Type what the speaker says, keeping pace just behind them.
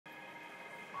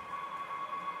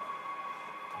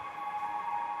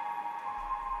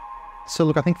So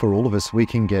look, I think for all of us, we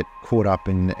can get caught up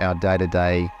in our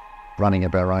day-to-day running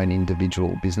of our own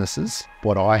individual businesses.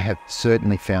 What I have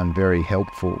certainly found very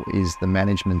helpful is the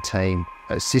management team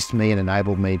assist me and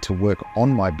enable me to work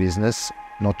on my business,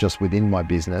 not just within my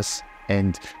business.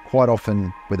 And quite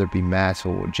often, whether it be Matt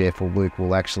or Jeff or Luke,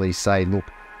 will actually say,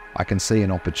 look, I can see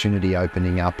an opportunity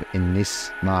opening up in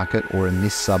this market or in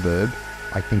this suburb.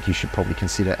 I think you should probably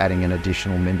consider adding an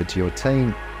additional member to your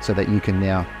team so that you can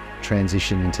now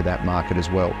transition into that market as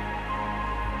well.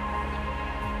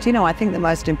 Do you know, I think the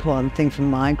most important thing for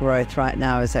my growth right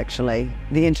now is actually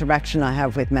the interaction I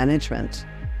have with management,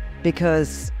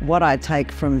 because what I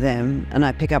take from them and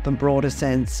I pick up a broader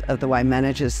sense of the way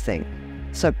managers think.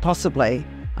 So possibly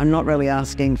I'm not really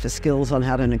asking for skills on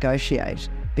how to negotiate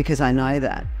because I know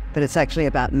that, but it's actually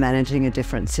about managing a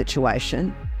different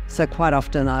situation. So quite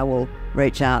often I will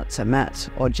reach out to Matt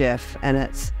or Jeff and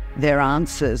it's their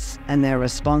answers and their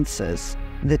responses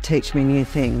that teach me new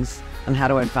things on how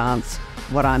to advance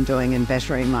what I'm doing and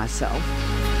bettering myself.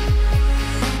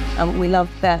 We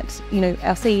love that,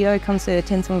 our CEO comes to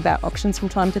attend some of our auctions from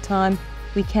time to time.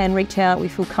 We can reach out, we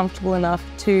feel comfortable enough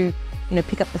to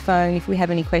pick up the phone if we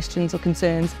have any questions or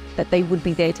concerns, that they would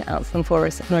be there to answer them for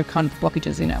us. No kind of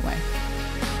blockages in our way.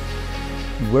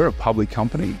 We're a public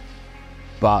company,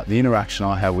 but the interaction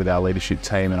I have with our leadership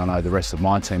team, and I know the rest of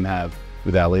my team have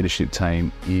with our leadership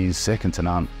team, is second to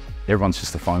none. Everyone's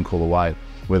just a phone call away,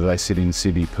 whether they sit in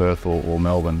Sydney, Perth or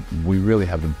Melbourne. We really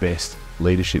have the best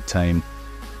leadership team.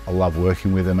 I love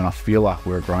working with them and I feel like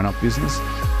we're a grown-up business.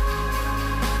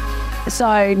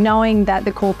 So knowing that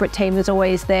the corporate team is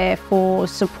always there for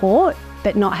support,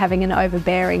 but not having an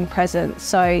overbearing presence.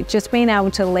 So just being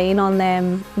able to lean on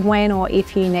them when or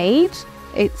if you need,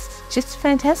 it's just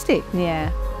fantastic.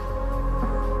 Yeah.